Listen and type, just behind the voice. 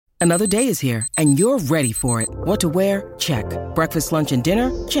Another day is here, and you're ready for it. What to wear? Check. Breakfast, lunch, and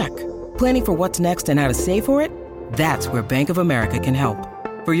dinner? Check. Planning for what's next and how to save for it? That's where Bank of America can help.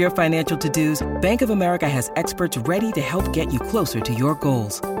 For your financial to-dos, Bank of America has experts ready to help get you closer to your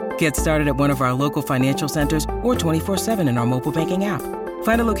goals. Get started at one of our local financial centers or 24/7 in our mobile banking app.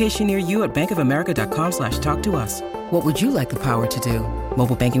 Find a location near you at bankofamerica.com/talktous. What would you like the power to do?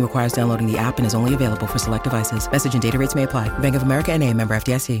 Mobile banking requires downloading the app and is only available for select devices. Message and data rates may apply. Bank of America N.A., member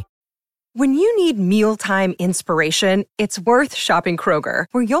FDIC. When you need mealtime inspiration, it's worth shopping Kroger,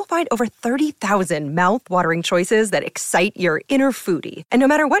 where you'll find over 30,000 mouth-watering choices that excite your inner foodie. And no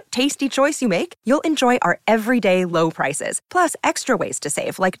matter what tasty choice you make, you'll enjoy our everyday low prices, plus extra ways to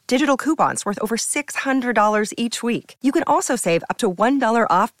save, like digital coupons worth over $600 each week. You can also save up to $1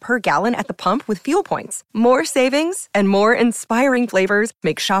 off per gallon at the pump with fuel points. More savings and more inspiring flavors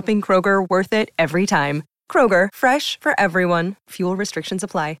make shopping Kroger worth it every time. Kroger, fresh for everyone. Fuel restrictions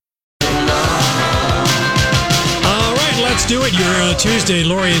apply. All right, let's do it. Your Tuesday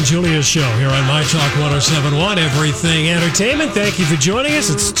Lori and Julia show here on My Talk 107.1, Everything Entertainment. Thank you for joining us.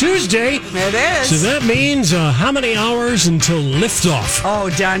 It's Tuesday. It is. So that means how many hours until liftoff? Oh,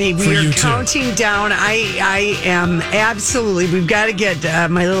 Donnie, we are counting down. I am absolutely. We've got to get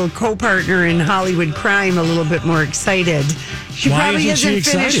my little co-partner in Hollywood crime a little bit more excited. She probably hasn't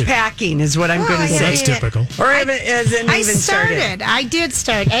finished packing, is what I'm going to say. That's typical. Or hasn't even started. I did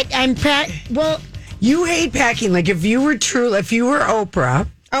start. You hate packing. Like if you were Oprah.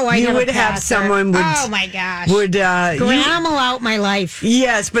 You would have someone would. Oh my gosh! Would grammel out my life?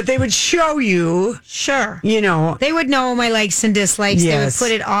 Yes, but they would show you. Sure, they would know my likes and dislikes. Yes. They would put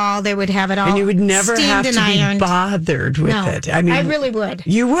it all. They would have it all, and you would never have to ironed. Be bothered with it. I mean, I really would.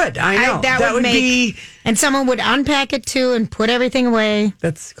 You would. I know that would be. And someone would unpack it too and put everything away.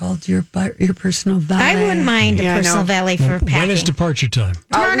 That's called your personal valet. I wouldn't mind a personal valet for packing. When is departure time?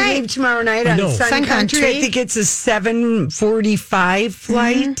 Tomorrow night. We leave tomorrow night on Sun Country. I think it's a 7:45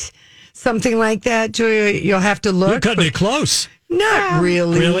 flight, something like that. Julia, you'll have to look. You're cutting it close. Not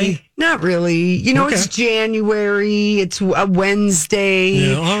really. Really? Not really. It's January. It's a Wednesday.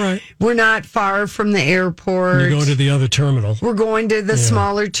 Yeah, all right. We're not far from the airport. You're going to the other terminal. We're going to the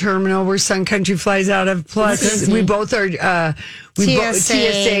smaller terminal where Sun Country flies out of. Plus, we both are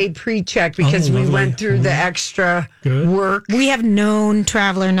TSA pre-checked because we went through the extra work. We have known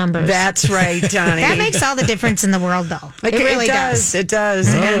traveler numbers. That's right, Donnie. That makes all the difference in the world, though. It really does. It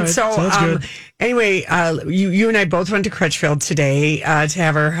does. All and right. so, anyway, you and I both went to Crutchfield today to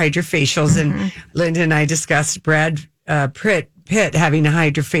have our hydrofacials, and Linda and I discussed Brad Pitt having a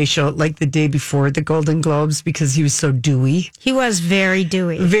hydrofacial like the day before the Golden Globes because he was so dewy. He was very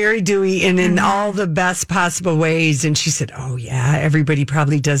dewy. Very dewy and in all the best possible ways. And she said, oh, yeah, everybody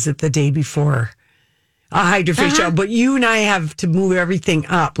probably does it the day before a hydrofacial. But you and I have to move everything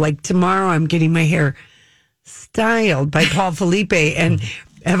up. Like tomorrow I'm getting my hair styled by Paul Felipe and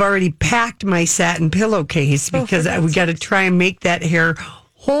have already packed my satin pillowcase because we got to try and make that hair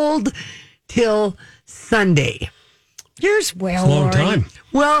hold till Sunday. Yours will, Long time.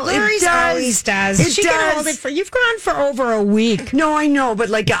 Well, Lori's it does. Always does. She can hold it for. You've gone for over a week. No, I know, but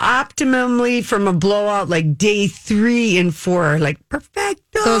like optimally from a blowout, like day 3 and 4, like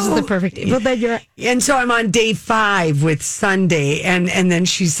perfecto. Those are the perfect. Well, then you're. And so I'm on day 5 with Sunday, and then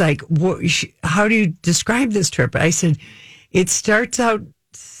she's like, "How do you describe this trip?" I said, "It starts out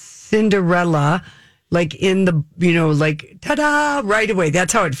Cinderella." Like in the, like, ta-da, right away.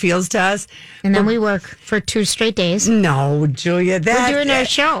 That's how it feels to us. And then we work for 2 straight days. No, Julia, we're doing our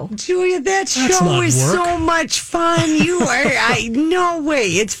show. Julia, that show is so much fun. No way.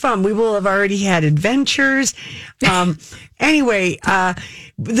 It's fun. We will have already had adventures. Anyway,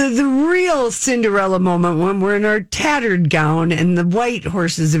 the real Cinderella moment when we're in our tattered gown and the white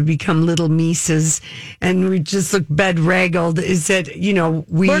horses have become little Mises and we just look bedraggled is that,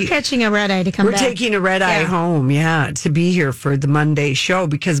 we're catching a red eye to come back. We're taking a red eye home, to be here for the Monday show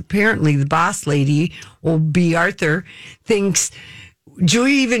because apparently the boss lady, old B. Arthur, thinks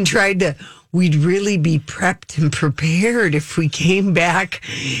Julia even tried to. We'd really be prepped and prepared if we came back,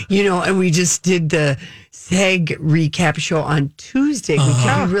 and we just did the SAG recap show on Tuesday. We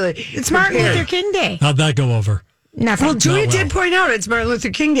can't really. It's Martin Luther King Day. How'd that go over? Nothing. Well, Julia did point out it's Martin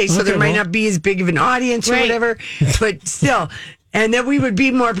Luther King Day, so there might not be as big of an audience or whatever, but still. And that we would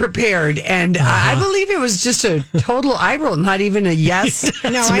be more prepared. And I believe it was just a total eye roll, not even a yes.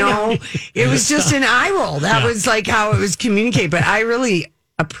 No. It was just an eye roll. That was like how it was communicated. But I really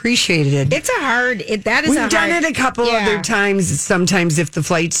appreciated. It's a hard. We've done it a couple other times. Sometimes if the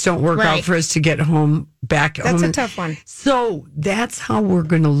flights don't work out for us to get back home. That's a tough one. So that's how we're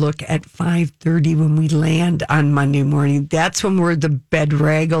going to look at 5:30 when we land on Monday morning. That's when we're the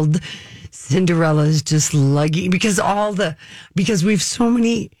bedraggled Cinderella's just lugging because we've so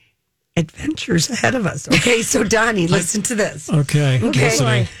many adventures ahead of us. Okay, so Donnie, listen to this. Okay.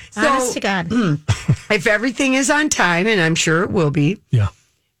 Listening. So, Honest to God. if everything is on time, and I'm sure it will be, Yeah.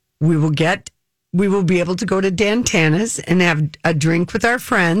 we will be able to go to Dantana's and have a drink with our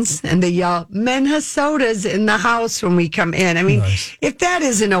friends, and they yell "Menha sodas" in the house when we come in. I mean, Nice. if that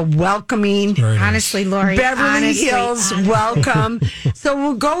isn't a welcoming Very nice. Honestly, Lori. Beverly Hills welcome. So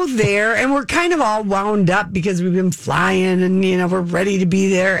we'll go there, and we're kind of all wound up because we've been flying, and we're ready to be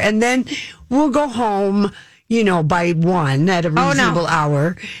there. And then we'll go home, by 1 at a reasonable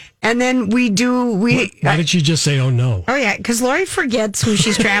hour. And then why did you just say, oh, no? Oh, yeah, because Lori forgets who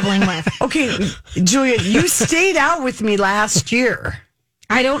she's traveling with. Okay, Julia, you stayed out with me last year.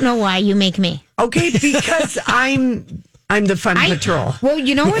 I don't know why you make me. Okay, because I'm the fun patrol. Well,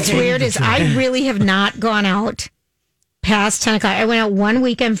 you know what's weird is I really have not gone out past 10 o'clock. I went out one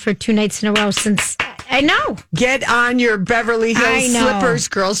weekend for 2 nights in a row since... I know. Get on your Beverly Hills slippers,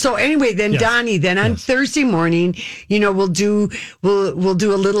 girl. So anyway, then Donnie, on Thursday morning, we'll do a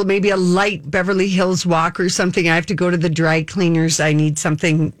little, maybe a light Beverly Hills walk or something. I have to go to the dry cleaners. I need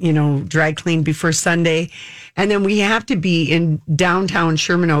something, dry cleaned before Sunday. And then we have to be in downtown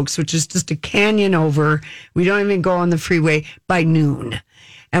Sherman Oaks, which is just a canyon over. We don't even go on the freeway by noon.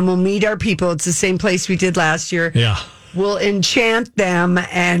 And we'll meet our people. It's the same place we did last year. Yeah. We'll enchant them,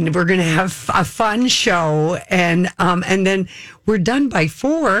 and we're going to have a fun show, and then we're done by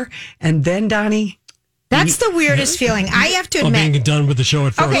 4, and then Donnie. That's the weirdest feeling. I have to admit. Being done with the show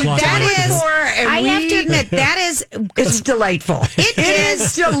at 4 o'clock. That is. I have to admit that is. It's delightful. It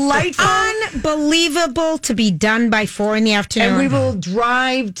is delightful, unbelievable to be done by 4 in the afternoon. And we will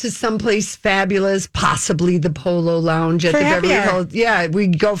drive to someplace fabulous, possibly the Polo Lounge at the Beverly Hills. Yeah, we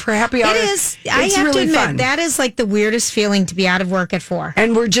go for happy hour. It is. I have really to admit fun. that is like the weirdest feeling to be out of work at 4.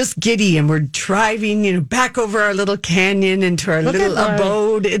 And we're just giddy, and we're driving, back over our little canyon into our little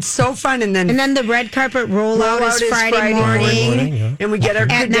abode. It's so fun, and then the red carpet rollout is Friday morning. Yeah. And we get our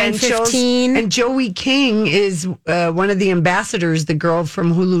At credentials. 9:15. And Joey King is one of the ambassadors, the girl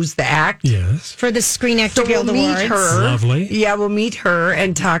from Hulu's The Act. Yes. For the Screen Actor So we'll Guild meet Awards. her. Lovely. Yeah, we'll meet her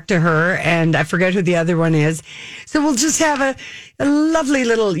and talk to her. And I forget who the other one is. So we'll just have a lovely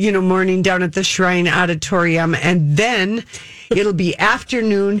little, morning down at the Shrine Auditorium. And then it'll be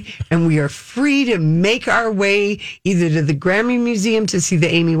afternoon, and we are free to make our way either to the Grammy Museum to see the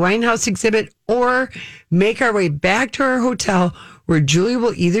Amy Winehouse exhibit, or make our way back to our hotel, where Julia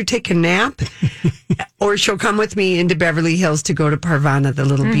will either take a nap or she'll come with me into Beverly Hills to go to Parvana, the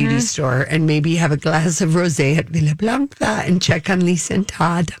little beauty store, and maybe have a glass of rosé at Villa Blanca and check on Lisa and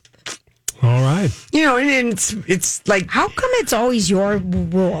Todd. All right. And it's like, How come it's always your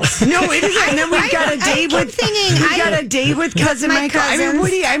rules? no, it isn't. And then we've got a date with cousin my Michael.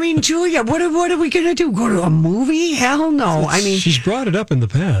 cousins. Julia, what are we going to do? Go to a movie? Hell no. She's brought it up in the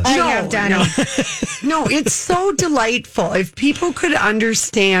past. I have done it. No, it's so delightful. If people could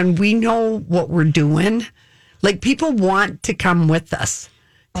understand, we know what we're doing. Like, people want to come with us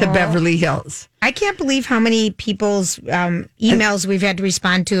to Beverly Hills. I can't believe how many people's emails we've had to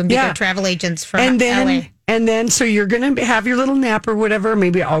respond to and be their travel agents from LA. And then, so you're going to have your little nap or whatever.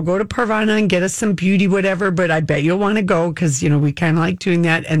 Maybe I'll go to Parvana and get us some beauty, whatever. But I bet you'll want to go because, we kind of like doing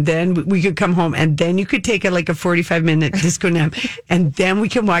that. And then we could come home, and then you could take a 45-minute disco nap. And then we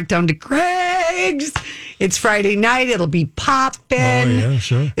can walk down to Craig's. It's Friday night. It'll be popping. Oh, yeah,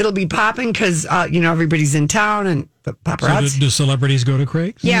 sure. It'll be popping because, everybody's in town and paparazzi. So do celebrities go to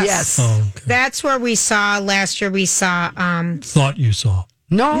Craig's? Yes. Oh, okay. That's where we saw last year. We saw. Thought you saw.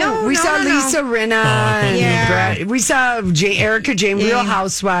 No, we saw Lisa Rinna. We saw Erica Jane, Real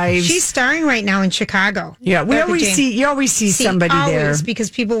Housewives. She's starring right now in Chicago. Yeah, you always see somebody there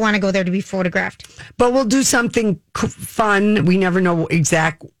because people want to go there to be photographed. But we'll do something fun. We never know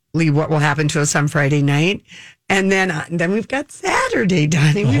exactly what will happen to us on Friday night. And then we've got Saturday,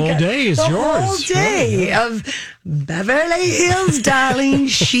 Donnie. The whole day is yours. The whole day of Beverly Hills, darling.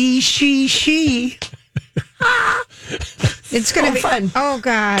 She. It's going to be fun. Oh,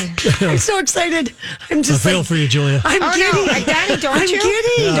 God. I'm so excited. I feel for you, Julia. I'm giddy. No, Daddy, don't I'm you?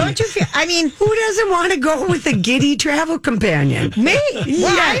 giddy. Yeah. Don't you feel? I mean, who doesn't want to go with a giddy travel companion? Me?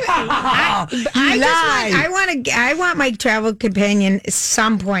 Well, I want my travel companion at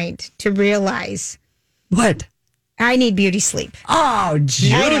some point to realize what? I need beauty sleep. Oh,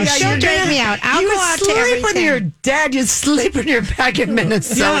 Julia, Don't drag me out. I'll go out to sleep everything. when you're dead. You sleep when you're back in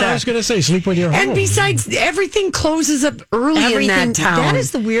Minnesota. Yeah, I was going to say, sleep when you're home. And besides, everything closes up early in that town. That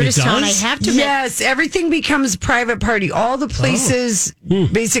is the weirdest It town. I does? have to admit. Yes, everything becomes private party. All the places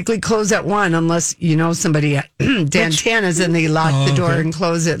basically close at 1 unless, somebody at Dantana's and they lock the door and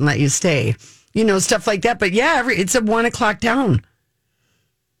close it and let you stay. Stuff like that. But yeah, it's a 1 o'clock town.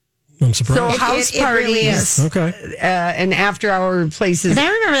 I'm surprised. So house it parties really is. Okay. and after-hour places. And I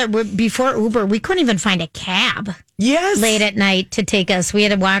remember that before Uber, we couldn't even find a cab Yes. late at night to take us. We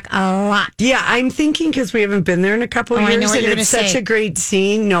had to walk a lot. Yeah, I'm thinking because we haven't been there in a couple I know years what and you're it's gonna such say. a great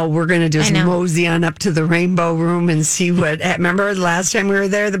scene. No, we're going to just I know. mosey on up to the Rainbow Room and see what. Remember the last time we were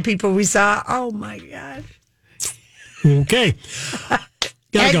there, the people we saw? Oh, my God. Okay.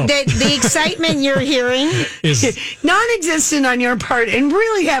 Gotta go. The excitement you're hearing, Is Non-existent on your part and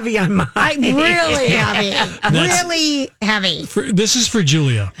really heavy on mine. really heavy. That's- Really heavy. this is for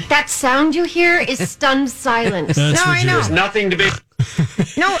Julia. That sound you hear is stunned silence. That's No, for I know. Julia. Nothing to be.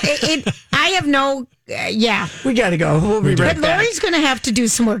 No, I have no, yeah. We got to go. We'll be right But back. Lori's going to have to do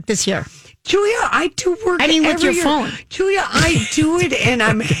some work this year. Julia, I do work. I mean, with every your year. phone. Julia, I do it, and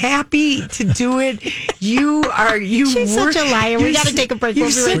I'm happy to do it. You She's work. such a liar. We You're gotta s- take a break. You're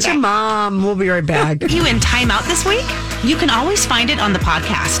We'll be right such a back. mom. We'll be right back. You in timeout this week? You can always find it on the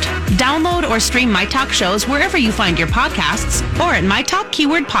podcast. Download or stream My Talk shows wherever you find your podcasts or at My Talk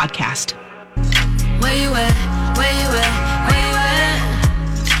Keyword Podcast. Where you at? Where you at? Where you at?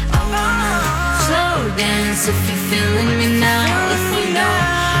 I wanna slow dance if you're feeling me now. If we don't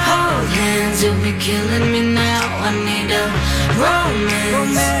hold hands, you'll be killing me now. I need a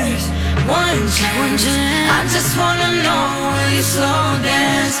romance. One chance. I just wanna know will you slow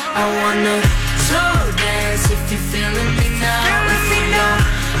dance. I wanna slow dance if you're feeling me now. If we don't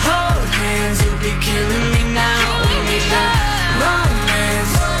hold hands, you'll be killing me now. We need a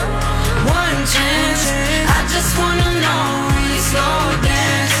romance. One chance. I just wanna know will you slow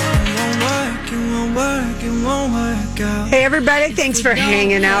dance. It won't work out. Hey, everybody. Thanks for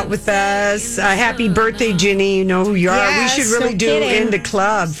hanging out with us. Happy birthday, Ginny. You know who you are. Yes, We should really no do kidding. in the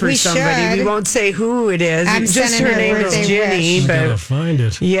club for We somebody. should. We won't say who it is. I'm Just sending her her name is birthday Ginny. I gotta But find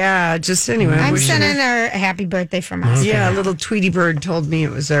it. yeah, just anyway. I'm wishing her- sending her a happy birthday from us. Yeah, a little Tweety Bird told me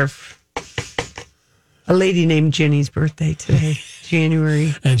it was a lady named Ginny's birthday today,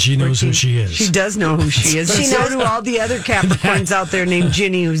 January. And she knows who she is. She does know who she is. And so do all the other Capricorns out there named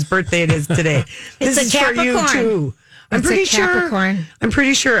Ginny, whose birthday it is today. It's This a is for you Capricorn. too. I'm It's a pretty sure. Capricorn. I'm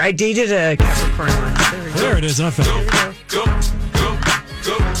pretty sure I dated a Capricorn once. There we go. There it is. I found it.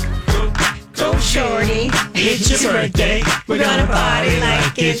 Go, shorty. It's your birthday. We're gonna party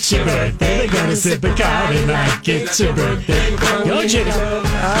like it's your birthday. We're gonna sip a coffee like it's your birthday. Go, Ginny.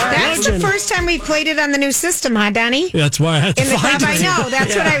 That's the first time we played it on the new system, huh, Donnie? That's why I had to In the find club, I it. know.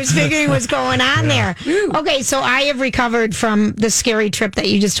 That's what I was figuring was going on there. Okay, so I have recovered from the scary trip that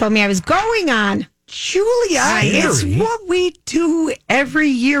you just told me I was going on. Julia, it's Scary. what we do every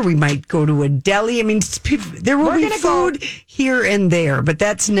year. We might go to a deli. I mean, there will We're be gonna go- food here and there, but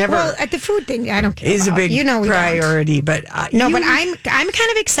that's never Well, at the food thing, I don't care. is a about. big we don't. priority. But No, you- but I'm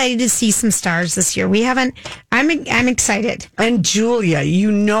kind of excited to see some stars this year. We haven't. I'm excited. and Julia,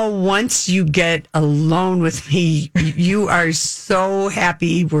 once you get alone with me, you are so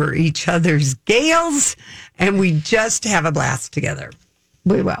happy we're each other's gales, and we just have a blast together.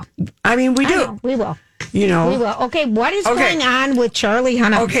 We will. I mean, we I do. know, we will. You know. We will. Okay, what is Okay. going on with Charlie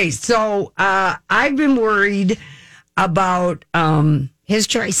Hunnam? Okay, so I've been worried about His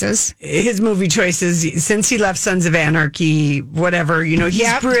choices. his movie choices since he left Sons of Anarchy. Whatever, he's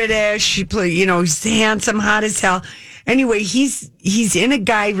Yep. British. He play, he's handsome, hot as hell. Anyway, he's in a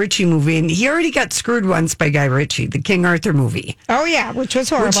Guy Ritchie movie, and he already got screwed once by Guy Ritchie, the King Arthur movie, Oh yeah, which was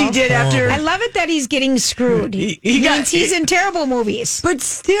horrible. which he did after. I love it that he's getting screwed. He He got- means he's in terrible movies. But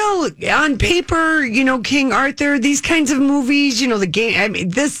still, on paper, King Arthur, these kinds of movies, the game. I mean,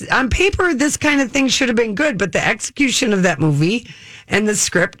 this on paper, this kind of thing should have been good, but the execution of that movie and the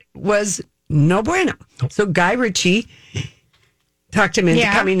script was no bueno. So Guy Ritchie talked him into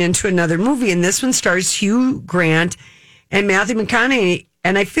Yeah. coming into another movie, and this one stars Hugh Grant and Matthew McConaughey.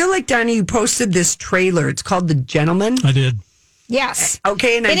 And I feel like, Donnie, you posted this trailer. It's called The Gentleman. I did. Yes.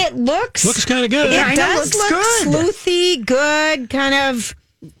 Okay, and it looks kind of good. It I know, does looks look good. sleuthy, good, kind of.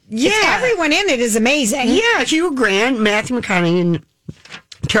 Yeah. Everyone in it is amazing. Yeah, Hugh Grant, Matthew McConaughey, and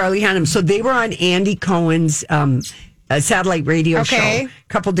Charlie Hunnam. So they were on Andy Cohen's satellite radio show Okay. a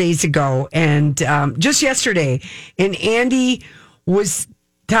couple days ago, and just yesterday. And Andy was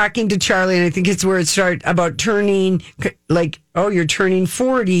talking to Charlie, and I think it's where it started about turning, like, oh, you're turning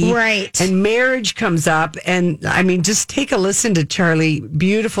 40. Right. And marriage comes up. And I mean, just take a listen to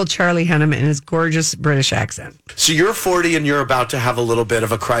beautiful Charlie Hunnam and his gorgeous British accent. So you're 40 and you're about to have a little bit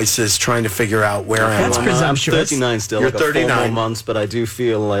of a crisis trying to figure out where I am. That's presumptuous. I'm 39 still. You're I've got 39. 4 more months, but I do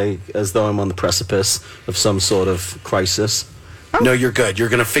feel like as though I'm on the precipice of some sort of crisis. No, you're good. You're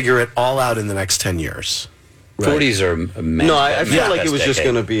going to figure it all out in the next 10 years. 40s are a man. No, I feel like it was just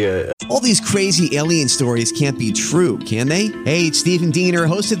going to be a... All these crazy alien stories can't be true, can they? Hey, it's Stephen Diener,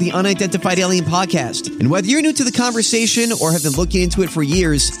 host of the Unidentified Alien Podcast. And whether you're new to the conversation or have been looking into it for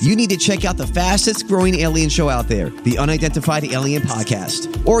years, you need to check out the fastest growing alien show out there, the Unidentified Alien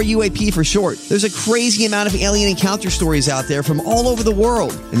Podcast, or UAP for short. There's a crazy amount of alien encounter stories out there from all over the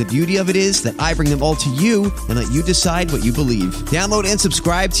world. And the beauty of it is that I bring them all to you and let you decide what you believe. Download and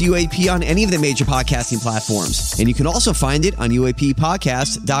subscribe to UAP on any of the major podcasting platforms. And you can also find it on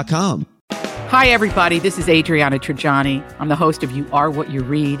UAPpodcast.com. Hi, everybody. This is Adriana Trajani. I'm the host of You Are What You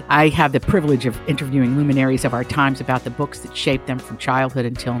Read. I have the privilege of interviewing luminaries of our times about the books that shaped them from childhood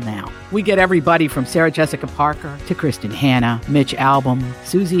until now. We get everybody from Sarah Jessica Parker to Kristen Hanna, Mitch Albom,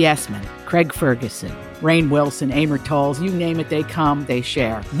 Susie Essman, Craig Ferguson, Rainn Wilson, Amor Tolls, you name it, they come, they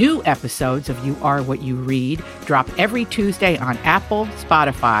share. New episodes of You Are What You Read drop every Tuesday on Apple,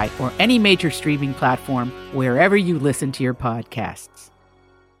 Spotify, or any major streaming platform wherever you listen to your podcasts.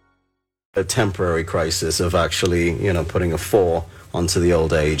 A temporary crisis of actually, putting a 4 onto the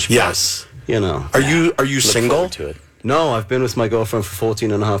old age. Yes. But, Are you single? To it. No, I've been with my girlfriend for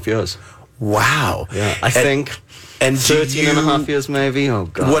 14 and a half years. Wow. Yeah, I think. And 13 and a half years maybe. Oh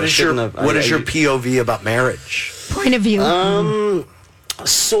God. What is your POV about marriage? Point of view.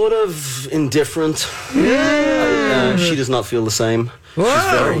 Sort of indifferent. She does not feel the same. Whoa.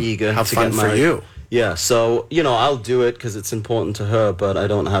 She's very eager How to fun get married. for you. Yeah, so, I'll do it because it's important to her, but I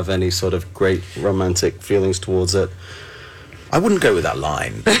don't have any sort of great romantic feelings towards it. I wouldn't go with that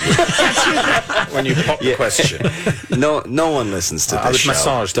line. When you pop the question. No one listens to this I would show.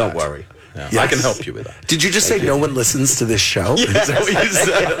 massage Don't worry. Yeah. Yes. I can help you with that. Did you just say no one listens to this show? Yeah, Is that what you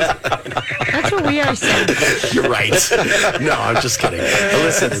said? That's what we are saying. You're right. No, I'm just kidding.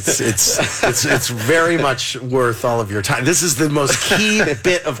 Listen, it's very much worth all of your time. This is the most key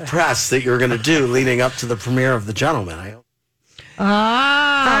bit of press that you're going to do leading up to the premiere of The Gentleman. I hope.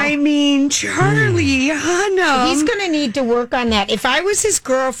 I mean, Charlie Hunnam. He's going to need to work on that. If I was his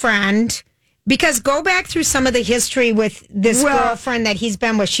girlfriend, because go back through some of the history with this girlfriend that he's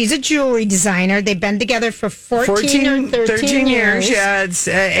been with. She's a jewelry designer. They've been together for 14 or 13 years. Yeah,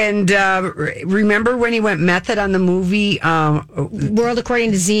 remember when he went method on the movie World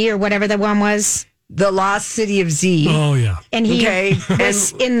According to Z or whatever the one was? The Lost City of Z. Oh, yeah. And he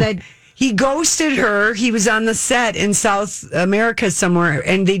was in the... He ghosted her. He was on the set in South America somewhere,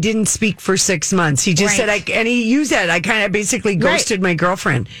 and they didn't speak for 6 months. He just said, and he used that. I kind of basically ghosted my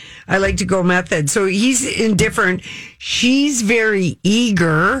girlfriend. I like to go method. So he's indifferent. She's very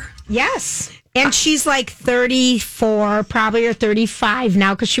eager. Yes. And she's like 34, probably, or 35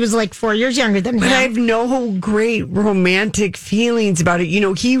 now, because she was like 4 years younger than him. But I have no great romantic feelings about it. He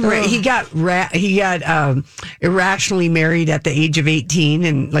got irrationally married at the age of 18,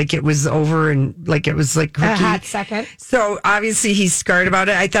 and like it was over, and like it was like a hot second. So obviously he's scarred about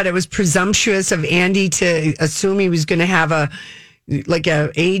it. I thought it was presumptuous of Andy to assume he was going to have a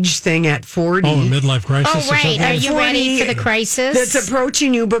age thing at 40. Oh, a midlife crisis. Oh, right. Are you ready for the crisis that's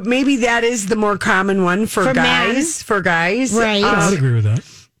approaching you? But maybe that is the more common one for guys. Men. For guys, right? I agree with that.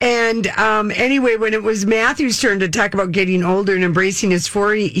 And anyway, when it was Matthew's turn to talk about getting older and embracing his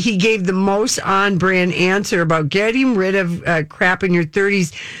 40, he gave the most on-brand answer about getting rid of crap in your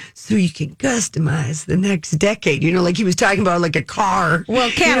 30s so you can customize the next decade. Like he was talking about like a car.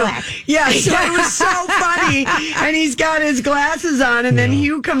 Well, Cadillac. Yeah, so it was so funny. And he's got his glasses on, and then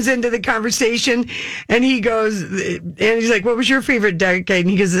Hugh comes into the conversation, and he goes, and he's like, what was your favorite decade?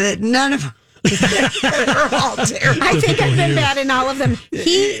 And he goes, none of them. They're all terrible. I think I've been bad in all of them.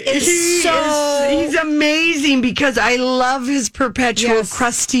 He's amazing because I love his perpetual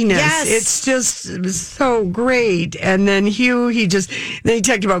crustiness. Yes. It's just so great. And then Hugh, he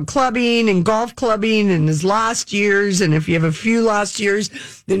talked about clubbing and golf clubbing and his lost years. And if you have a few lost years,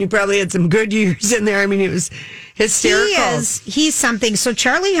 then you probably had some good years in there. I mean, it was hysterical. He's something. So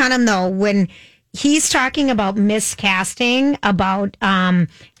Charlie Hunnam, though, when he's talking about miscasting, about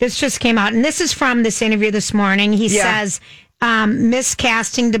this just came out, and this is from this interview this morning. He says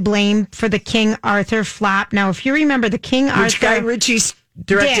miscasting to blame for the King Arthur flop. Now, if you remember the King Arthur, Guy Ritchie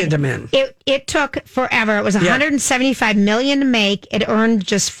directed them in. It took forever. It was $175 million to make. It earned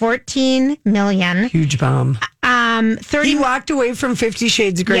just $14 million. Huge bomb. He walked away from 50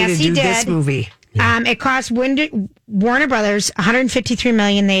 Shades of Grey to do this movie. It cost Warner Brothers $153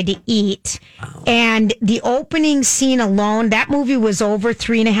 million they had to eat. Wow. And the opening scene alone, that movie was over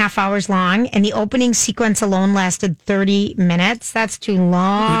 3.5 hours long, and the opening sequence alone lasted 30 minutes. That's too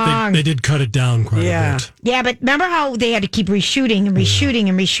long. They did cut it down quite a bit. Yeah, but remember how they had to keep reshooting and reshooting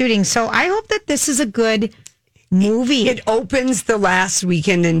and reshooting. So I hope that this is a good movie. It opens the last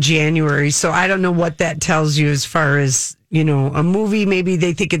weekend in January, so I don't know what that tells you as far as, you know, a movie. Maybe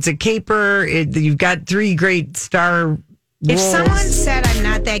they think it's a caper. You've got 3 great star roles. If someone said I'm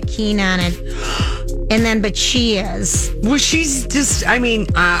not that keen on it, but she is. Well, she's just, I mean,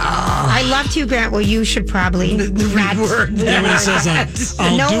 I loved Hugh Grant. Well, you should probably not.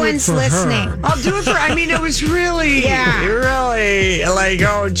 No one's listening. Her. I'll do it for, I mean, it was really, really like,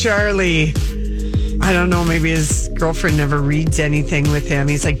 oh, Charlie. I don't know, maybe his girlfriend never reads anything with him.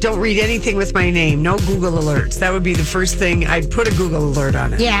 He's like, don't read anything with my name. No Google alerts. That would be the first thing. I'd put a Google alert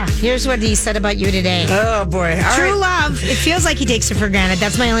on it. Yeah, here's what he said about you today. Oh, boy. True love. It feels like he takes it for granted.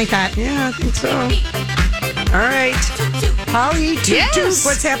 That's my only thought. Yeah, I think so. All right. Holly, toot,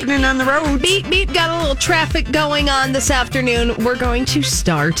 what's happening on the road? Beep. Got a little traffic going on this afternoon. We're going to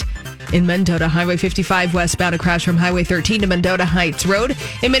start in Mendota, Highway 55 westbound, a crash from Highway 13 to Mendota Heights Road.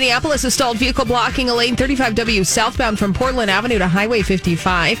 In Minneapolis, a stalled vehicle blocking a lane 35W southbound from Portland Avenue to Highway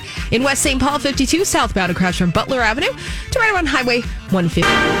 55. In West St. Paul, 52 southbound, a crash from Butler Avenue to right around Highway 150.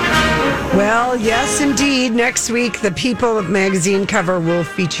 Well, yes, indeed. Next week, the People magazine cover will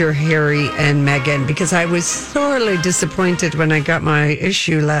feature Harry and Meghan, because I was sorely disappointed when I got my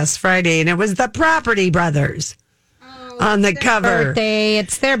issue last Friday, and it was the Property Brothers on the cover.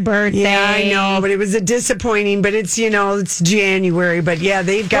 It's their birthday. Yeah, I know, but it was a disappointing, but it's, it's January. But yeah,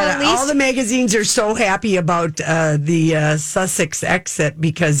 they've got all the magazines are so happy about the Sussex exit,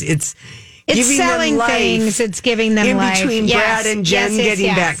 because it's giving selling them life. Things. It's giving them in life. between Brad and Jen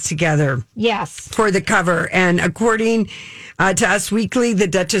getting back together. Yes. For the cover. And according to Us Weekly, the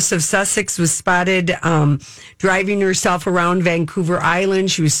Duchess of Sussex was spotted driving herself around Vancouver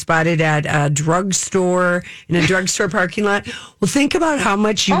Island. She was spotted at a drugstore, in a drugstore parking lot. Well, think about how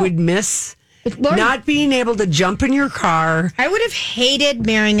much you would miss not being able to jump in your car. I would have hated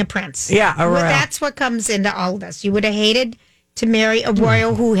marrying a prince. Yeah, a royal. That's what comes into all of this. You would have hated to marry a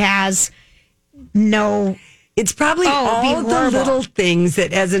royal who has no... It's probably all the little things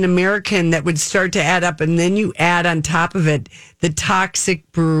that, as an American, that would start to add up, and then you add on top of it the toxic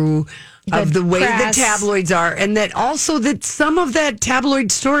brew of the way the tabloids are, and that also that some of that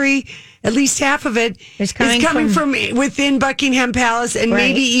tabloid story, at least half of it, is coming from within Buckingham Palace, and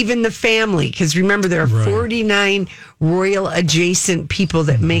maybe even the family. Because remember, there are 49 royal adjacent people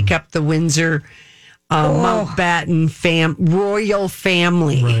that make up the Windsor Mountbatten royal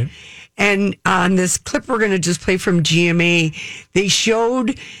family. Right. And on this clip we're going to just play from GMA, they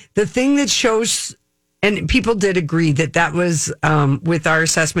showed the thing that shows, and people did agree that was, with our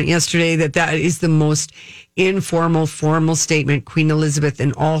assessment yesterday, that is the most informal, formal statement Queen Elizabeth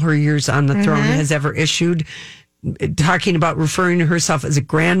in all her years on the throne has ever issued, talking about referring to herself as a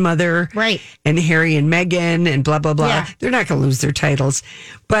grandmother. Right. And Harry and Meghan and blah, blah, blah. Yeah. They're not going to lose their titles.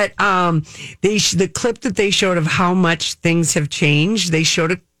 But the clip that they showed of how much things have changed, they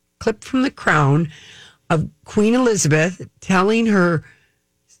showed a clip from The Crown of Queen Elizabeth telling her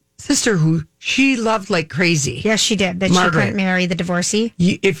sister, who she loved like crazy. Yes, she did. That Margaret, she couldn't marry the divorcee.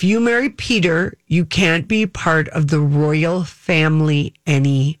 If you marry Peter, you can't be part of the royal family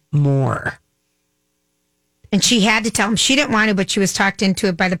anymore. And she had to tell him. She didn't want to, but she was talked into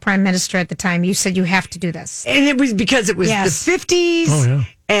it by the prime minister at the time. You said you have to do this. And it was because it was the 50s. Oh, yeah.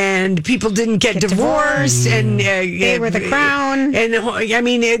 And people didn't get divorced, and they were the crown. And I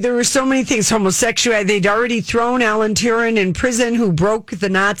mean, there were so many things. Homosexuality. They'd already thrown Alan Turing in prison, who broke the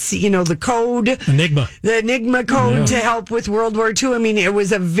Nazi, the code, the Enigma code to help with World War II. I mean, it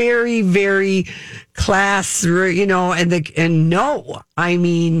was a very, very class, and no, I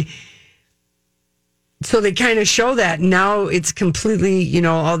mean. So they kind of show that now it's completely,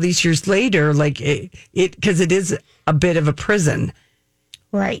 all these years later, like it because it is a bit of a prison.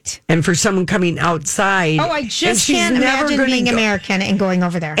 Right. And for someone coming outside. Oh, I just can't imagine being American and going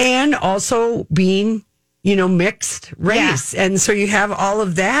over there. And also being, mixed race. Yeah. And so you have all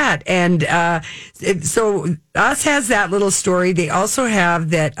of that. And so Us has that little story. They also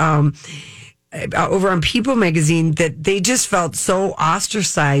have that over on People magazine, that they just felt so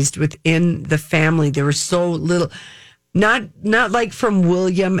ostracized within the family. There was so little, not like from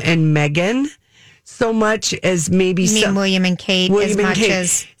William and Meghan, so much as maybe William and Kate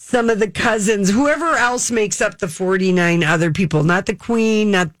as some of the cousins, whoever else makes up the 49 other people, not the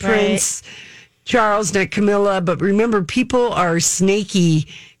Queen, not Prince Charles, not Camilla, but remember, people are snaky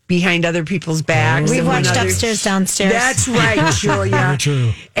behind other people's backs. We've watched Upstairs, Downstairs. That's right, Julia. Very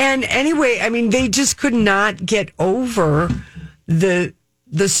true. And anyway, I mean, they just could not get over the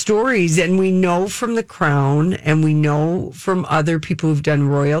stories, and we know from The Crown, and we know from other people who've done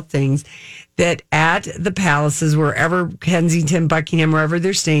royal things, that at the palaces, wherever Kensington, Buckingham, wherever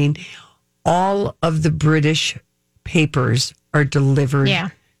they're staying, all of the British papers are delivered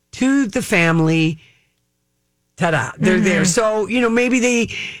to the family. Ta-da! They're there. So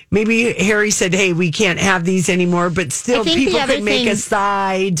maybe Harry said, "Hey, we can't have these anymore," but still, people could make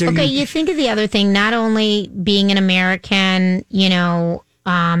asides. You think of the other thing. Not only being an American,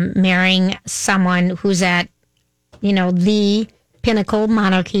 marrying someone who's at, the pinnacle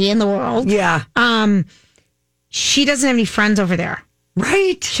monarchy in the world. Yeah. She doesn't have any friends over there.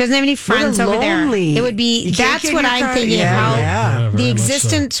 Right. She doesn't have any friends over there. It would be, that's what I'm thinking how the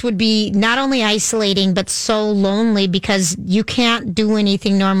existence would be not only isolating, but so lonely because you can't do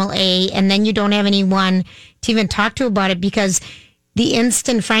anything normal, and then you don't have anyone to even talk to about it because the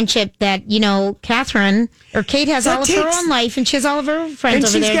instant friendship that, Catherine or Kate has all of her own life and she has all of her friends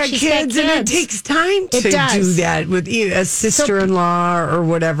over there. And she's got kids, and it takes time to do that with a sister-in-law or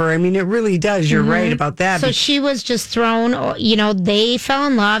whatever. I mean, it really does. You're right about that. So she was just thrown, they fell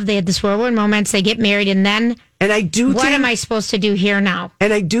in love. They had this whirlwind romance. They get married, and then what am I supposed to do here now?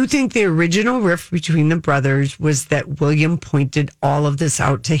 And I do think the original rift between the brothers was that William pointed all of this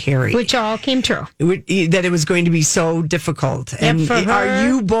out to Harry. Which all came true. That it was going to be so difficult. And are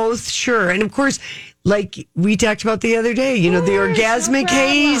you both sure? And of course, like we talked about the other day, the orgasmic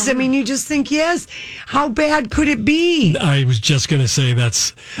haze. I mean, you just think, yes, how bad could it be? I was just going to say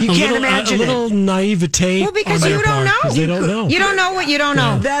that's a little naivete. Well, because you don't know. They don't know. You don't know what you don't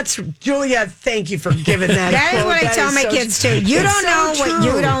know. That's, Julia, thank you for giving that. That is what I tell my kids too. You don't know what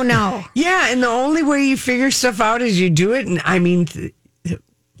you don't know. Yeah, and the only way you figure stuff out is you do it. And I mean,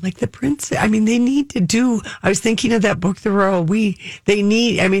 like the prince, I mean, they need to do. I was thinking of that book, The Royal We.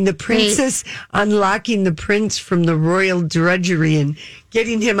 The princess unlocking the prince from the royal drudgery and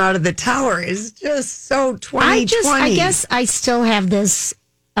getting him out of the tower is just so 2020. I guess I still have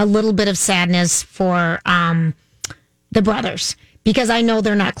a little bit of sadness for the brothers because I know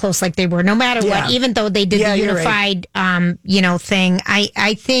they're not close like they were, no matter what, even though they did the unified, thing.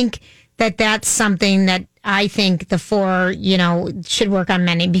 I think that's something that I think the four, should work on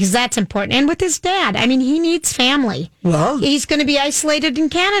mending because that's important. And with his dad, I mean, he needs family. Well, he's going to be isolated in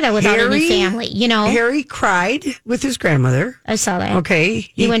Canada without any family, Harry cried with his grandmother. I saw that. Okay.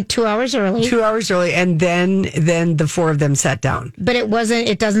 He went 2 hours early. 2 hours early. And then the four of them sat down. But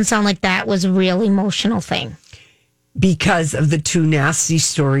it doesn't sound like that was a real emotional thing. Because of the two nasty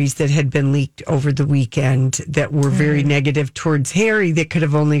stories that had been leaked over the weekend that were very negative towards Harry, that could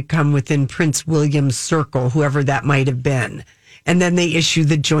have only come within Prince William's circle, whoever that might have been. And then they issue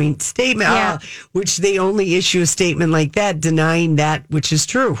the joint statement, which they only issue a statement like that, denying that which is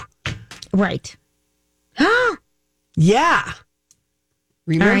true. Right. Yeah.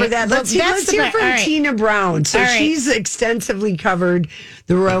 Remember that? Let's hear from Tina Brown. So she's extensively covered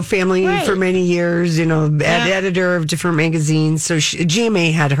the royal family for many years, editor of different magazines. So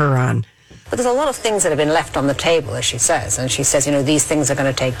GMA had her on. But there's a lot of things that have been left on the table, as she says. And she says, these things are going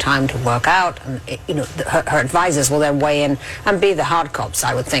to take time to work out. And, her advisors will then weigh in and be the hard cops,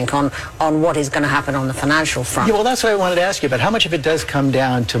 I would think, on what is going to happen on the financial front. Yeah, well, that's what I wanted to ask you about. How much of it does come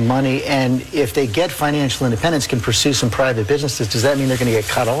down to money? And if they get financial independence, can pursue some private businesses, does that mean they're going to get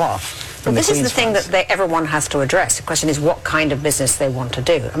cut off? Well, this is the thing that everyone has to address. The question is what kind of business they want to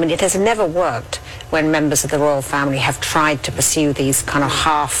do. I mean, it has never worked when members of the royal family have tried to pursue these kind of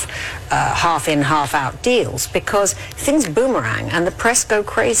half in, half out deals because things boomerang and the press go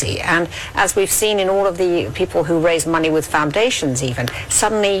crazy. And as we've seen in all of the people who raise money with foundations even,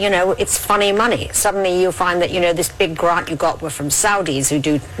 suddenly, it's funny money. Suddenly you'll find that, this big grant you got were from Saudis who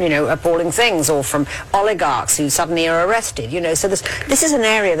do, appalling things or from oligarchs who suddenly are arrested, So this is an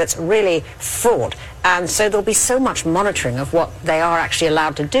area that's really fraught, and so there'll be so much monitoring of what they are actually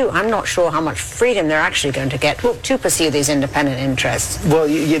allowed to do. I'm not sure how much freedom they're actually going to get to pursue these independent interests. Well,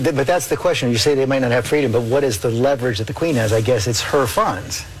 but that's the question. You say they might not have freedom, but what is the leverage that the Queen has? I guess it's her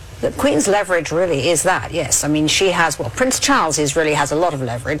funds. The Queen's leverage really is that, yes. I mean, she has, Prince Charles really has a lot of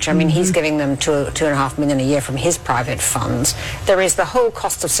leverage. I mean, he's giving them $2.5 million a year from his private funds. There is the whole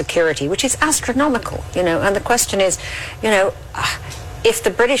cost of security, which is astronomical, and the question is, if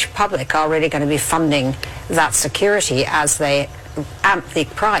the British public are really going to be funding that security as they amp the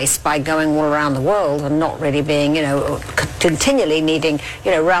price by going all around the world and not really being, continually needing,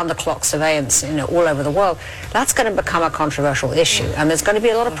 round-the-clock surveillance, all over the world, that's going to become a controversial issue. And there's going to be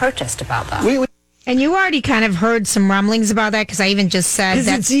a lot of protest about that. And you already kind of heard some rumblings about that, because I even just said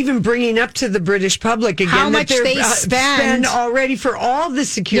that it's even bringing up to the British public again how much that they spend already for all the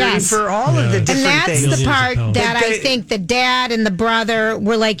security, for all of the different things. And that's things. the part that I think the dad and the brother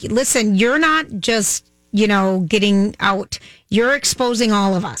were like, listen, you're not just, getting out. You're exposing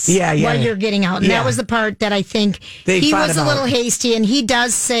all of us while you're getting out. And that was the part that I think he was a little hasty. And he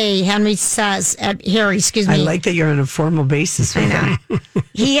does say, Harry, excuse me. I like that you're on a formal basis with him.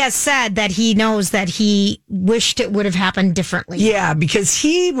 He has said that he knows that he wished it would have happened differently. Yeah, because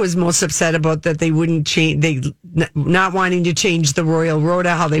he was most upset about that they wouldn't change, not wanting to change the Royal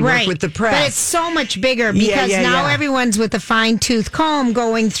Rota, how they work with the press. But it's so much bigger because now everyone's with a fine-tooth comb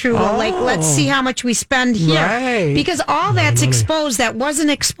going through, let's see how much we spend here. Right. Because all that's exposed that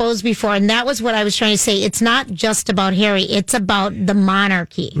wasn't exposed before. And that was what I was trying to say. It's not just about Harry. It's about the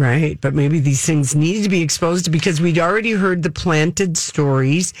monarchy. Right. But maybe these things needed to be exposed because we'd already heard the planted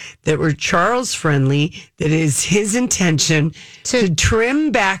stories that were Charles friendly, that is his intention to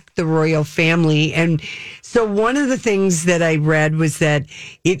trim back the royal family. And so one of the things that I read was that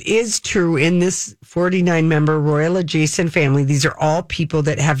it is true in this 49-member royal adjacent family. These are all people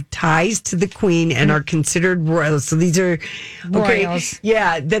that have ties to the Queen and are considered royal. So these are royals.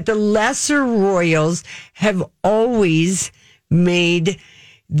 Yeah, that the lesser royals have always made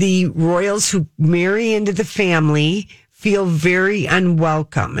the royals who marry into the family feel very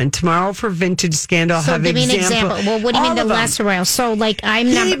unwelcome. And tomorrow for Vintage Scandal, I'll have give me an example. Well, what do you mean the lesser royal? So,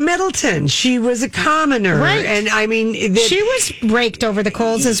 Kate Middleton, she was a commoner, right? And I mean, she was raked over the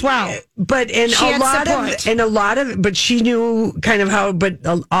coals as well. But but she knew kind of how. But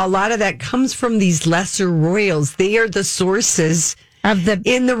a lot of that comes from these lesser royals. They are the sources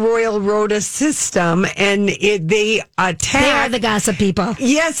in the Royal Rota system, and they attack. They are the gossip people.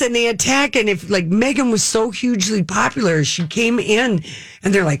 Yes, and they attack. And if Meghan was so hugely popular, she came in,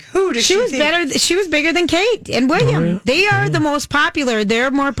 and they're like, "Who does she was think? better? She was bigger than Kate and William. Oh, yeah. They are the most popular.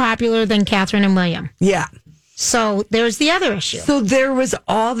 They're more popular than Catherine and William. Yeah. So there's the other issue. So there was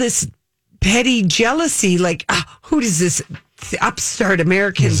all this petty jealousy, who does this upstart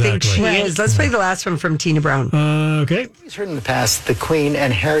American think she is? Let's play the last one from Tina Brown. Okay. He's heard in the past the Queen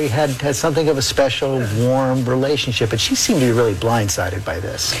and Harry had something of a special, warm relationship, but she seemed to be really blindsided by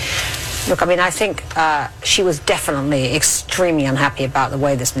this. Look, I mean, I think she was definitely extremely unhappy about the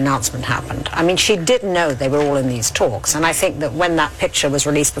way this announcement happened. I mean, she did know they were all in these talks, and I think that when that picture was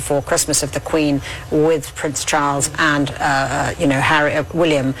released before Christmas of the Queen with Prince Charles and,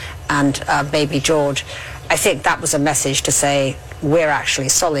 William and baby George, I think that was a message to say, we're actually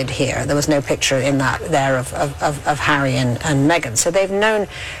solid here. There was no picture in that there of Harry and Meghan. So they've known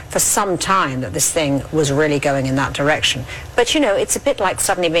for some time that this thing was really going in that direction. But, it's a bit like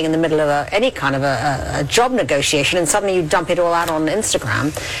suddenly being in the middle of any kind of a job negotiation and suddenly you dump it all out on Instagram.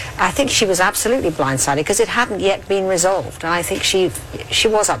 I think she was absolutely blindsided because it hadn't yet been resolved. And I think she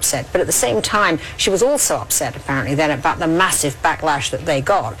was upset. But at the same time, she was also upset, apparently, then about the massive backlash that they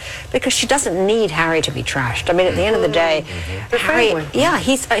got because she doesn't need Harry to be trashed. I mean, at the end of the day, Harry,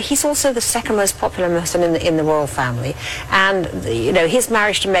 he's also the second most popular person in the royal family, and his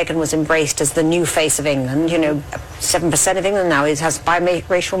marriage to Meghan was embraced as the new face of England. 7% of England now has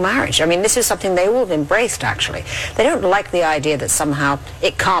biracial marriage. I mean, this is something they all have embraced. Actually, they don't like the idea that somehow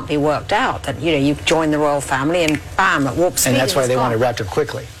it can't be worked out. That you join the royal family and bam, at warp speed. And that's why they want it wrapped up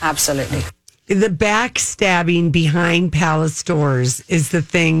quickly. Absolutely. The backstabbing behind palace doors is the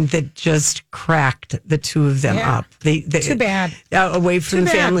thing that just cracked the two of them up. They too bad. Away from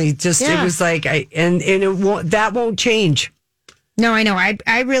the family. It was like, that won't change. No, I know.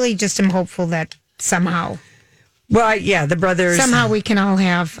 I really just am hopeful that somehow. Well, yeah, the brothers. Somehow we can all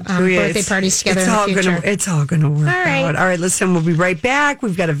have birthday parties together in the future. It's all going to work out. All right, listen, we'll be right back.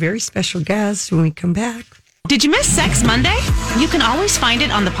 We've got a very special guest when we come back. Did you miss Sex Monday? You can always find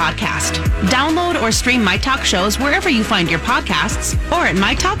it on the podcast. Download or stream My Talk shows wherever you find your podcasts or at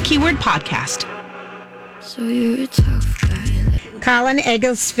My Talk keyword podcast. So you're a tough guy. Colin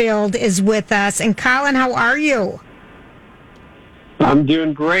Egglesfield is with us. And Colin, how are you? I'm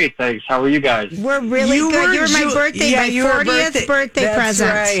doing great, thanks. How are you guys? We're really good. You were my birthday, my 40th birthday present.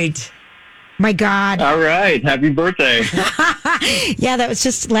 That's right. My God. All right. Happy birthday. Yeah, that was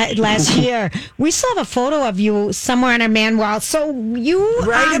just last year. We still have a photo of you somewhere on our man wall. So you...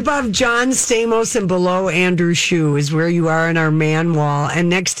 Right above John Stamos and below Andrew Shue is where you are in our man wall. And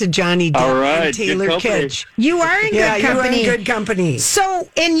next to Johnny Depp and Taylor Kitsch. You are in good company. You are in good company. So,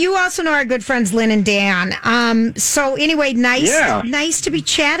 and you also know our good friends Lynn and Dan. So anyway, nice to be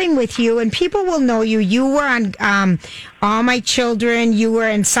chatting with you. And people will know you. You were on... All My Children, you were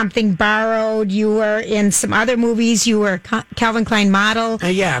in Something Borrowed, you were in some other movies, you were Calvin Klein model.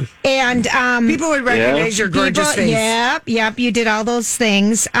 Yeah. And people would recognize your gorgeous face. Yep, you did all those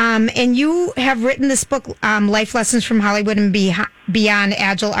things. And you have written this book, Life Lessons from Hollywood and Beyond,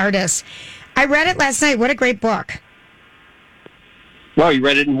 Agile Artists. I read it last night. What a great book. Wow, you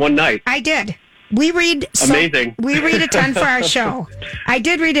read it in one night. I did. We read amazing. We read a ton for our show. I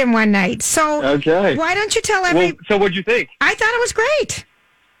did read it in one night. So okay. Why don't you tell so what'd you think? I thought it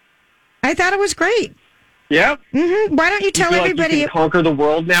was great. Yeah. Mm-hmm. Why don't you tell everybody? Like you can conquer the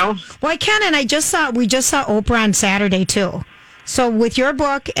world now. Well, I can, and we just saw Oprah on Saturday too. So with your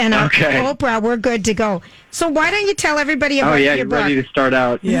book and Oprah, we're good to go. So why don't you tell everybody about your book? You're ready to start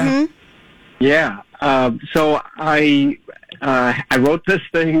out. Yeah. Mm-hmm. Yeah. So I wrote this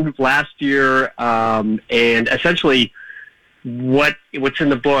thing last year, and essentially what's in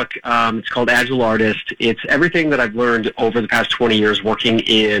the book, it's called Agile Artist. It's everything that I've learned over the past 20 years working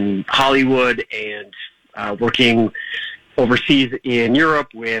in Hollywood and working overseas in Europe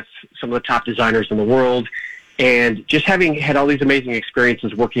with some of the top designers in the world, and just having had all these amazing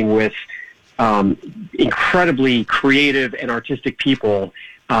experiences working with incredibly creative and artistic people.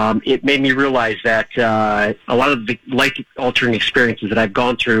 It made me realize that a lot of the life-altering experiences that I've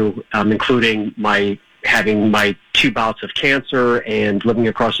gone through, including having my 2 bouts of cancer and living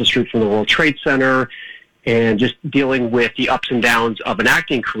across the street from the World Trade Center and just dealing with the ups and downs of an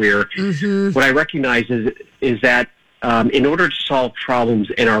acting career, what I recognize is that in order to solve problems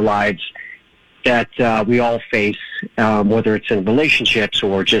in our lives that we all face, whether it's in relationships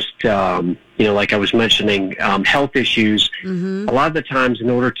or just, like I was mentioning, health issues, a lot of the times in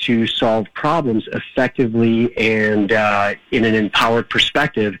order to solve problems effectively and in an empowered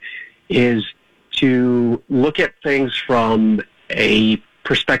perspective is to look at things from a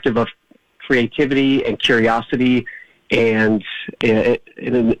perspective of creativity and curiosity and,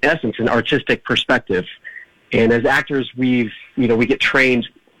 in essence, an artistic perspective. And as actors, we get trained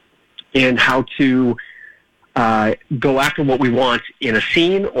in how to go after what we want in a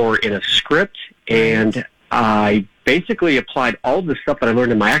scene or in a script. And I basically applied all of the stuff that I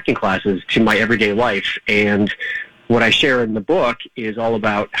learned in my acting classes to my everyday life. And what I share in the book is all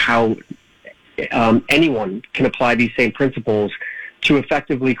about how anyone can apply these same principles to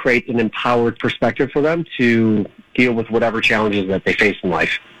effectively create an empowered perspective for them to deal with whatever challenges that they face in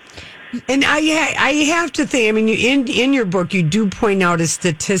life. And I have to think, I mean, in your book, you do point out a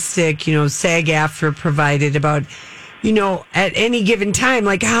statistic, SAG-AFTRA provided about, at any given time,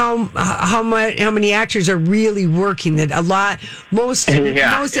 like how many actors are really working. That most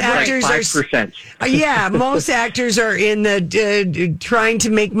actors like 5%. are, most actors are in the trying to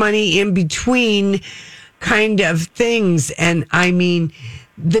make money in between kind of things. And I mean,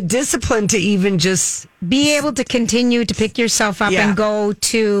 the discipline to even just be able to continue to pick yourself up and go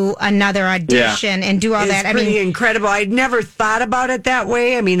to another audition and do all that. I mean, incredible. I'd never thought about it that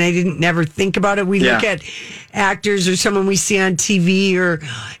way. I mean, I didn't never think about it. We look at actors or someone we see on TV or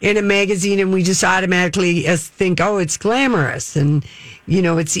in a magazine and we just automatically think, oh, it's glamorous and,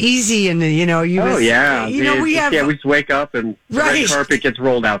 it's easy and, we just wake up and the red carpet gets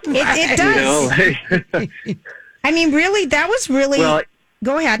rolled out. It does. I mean, really, that was really... Well,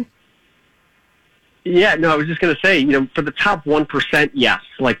 go ahead. Yeah, no, I was just going to say, for the top 1%, yes.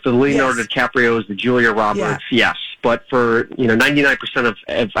 Like the Leonardo DiCaprios, the Julia Roberts, yes. But for, 99%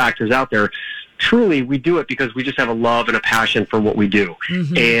 of actors out there, truly we do it because we just have a love and a passion for what we do.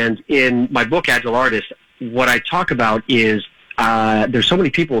 And in my book, Agile Artist, what I talk about is there's so many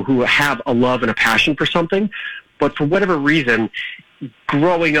people who have a love and a passion for something, but for whatever reason,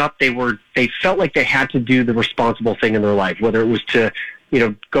 growing up, they felt like they had to do the responsible thing in their life, whether it was to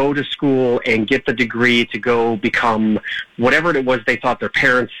go to school and get the degree to go become whatever it was they thought their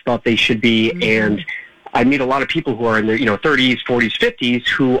parents thought they should be. And I meet a lot of people who are in their, 30s, 40s, 50s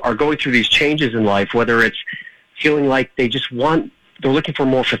who are going through these changes in life, whether it's feeling like they're looking for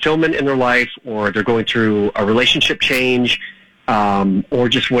more fulfillment in their life, or they're going through a relationship change, or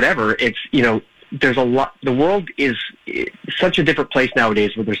just whatever. It's, there's a lot, the world is such a different place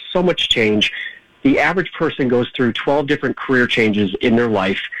nowadays where there's so much change. The average person goes through 12 different career changes in their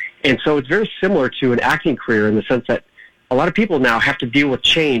life. And so it's very similar to an acting career in the sense that a lot of people now have to deal with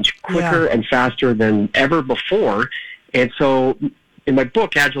change quicker and faster than ever before. And so in my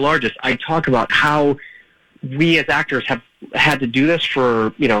book, Agile Artist, I talk about how we as actors have had to do this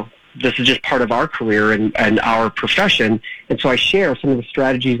for, this is just part of our career and our profession. And so I share some of the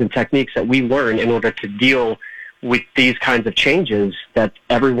strategies and techniques that we learn in order to deal with these kinds of changes that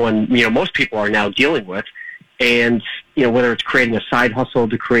everyone, most people are now dealing with. And, whether it's creating a side hustle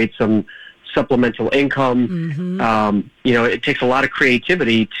to create some supplemental income, it takes a lot of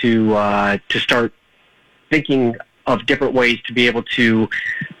creativity to start thinking of different ways to be able to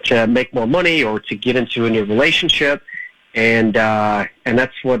make more money or to get into a new relationship. And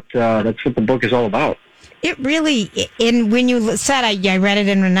that's what the book is all about. It really, and when you said I read it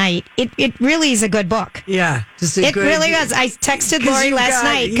in a night, it really is a good book. Yeah, it really is. I texted Lori last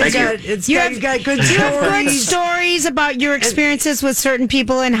night. You got good stories. You have good stories about your experiences with certain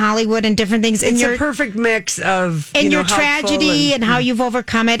people in Hollywood and different things. It's a perfect mix of your tragedy and how you've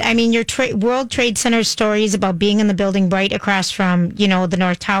overcome it. I mean, your World Trade Center stories about being in the building right across from the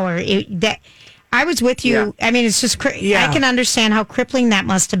North Tower. I was with you. Yeah. I mean, it's just, I can understand how crippling that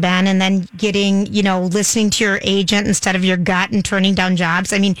must have been. And then getting, listening to your agent instead of your gut and turning down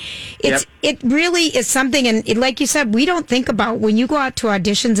jobs. I mean, it really is something. And like you said, we don't think about when you go out to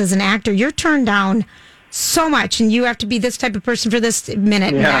auditions as an actor, you're turned down so much and you have to be this type of person for this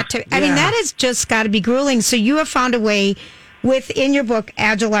minute. Yeah. I mean, that has just got to be grueling. So you have found a way within your book,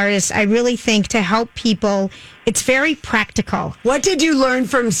 Agile Artist, I really think to help people. It's very practical. What did you learn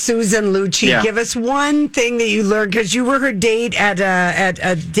from Susan Lucci? Yeah. Give us one thing that you learned, because you were her date at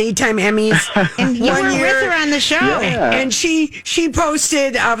a Daytime Emmys. And you were with her on the show. Yeah. And she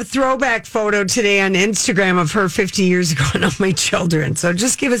posted a throwback photo today on Instagram of her 50 years ago and all my children. So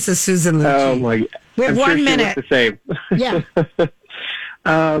just give us a Susan Lucci. Oh, my. We have 1 minute. The same. Yeah.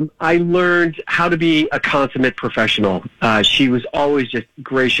 I learned how to be a consummate professional. She was always just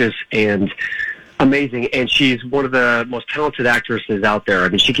gracious and amazing, and she's one of the most talented actresses out there. I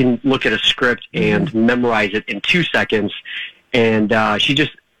mean, she can look at a script and memorize it in 2 seconds, and she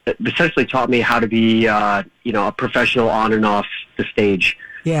just essentially taught me how to be, a professional on and off the stage.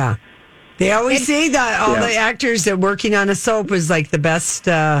 Yeah. They always say that all the actors that working on a soap is like the best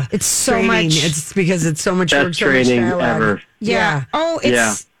it's so training. much. It's because it's so much work. Best training ever. Yeah. Oh,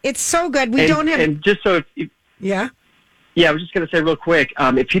 it's so good. We don't have... And just so... Yeah, I was just going to say real quick,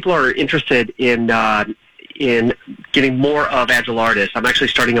 if people are interested in getting more of Agile Artists, I'm actually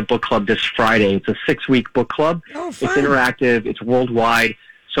starting a book club this Friday. It's a 6-week book club. Oh, fun. It's interactive. It's worldwide.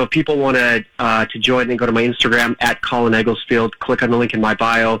 So if people want to join, then go to my Instagram at Colin Egglesfield. Click on the link in my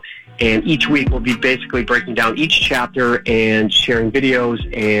bio. And each week we'll be basically breaking down each chapter and sharing videos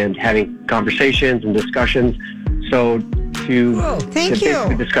and having conversations and discussions. So to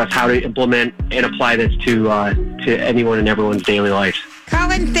basically discuss how to implement and apply this to anyone and everyone's daily lives.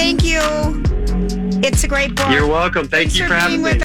 Colin, thank you. It's a great book. You're welcome. Thanks for having me.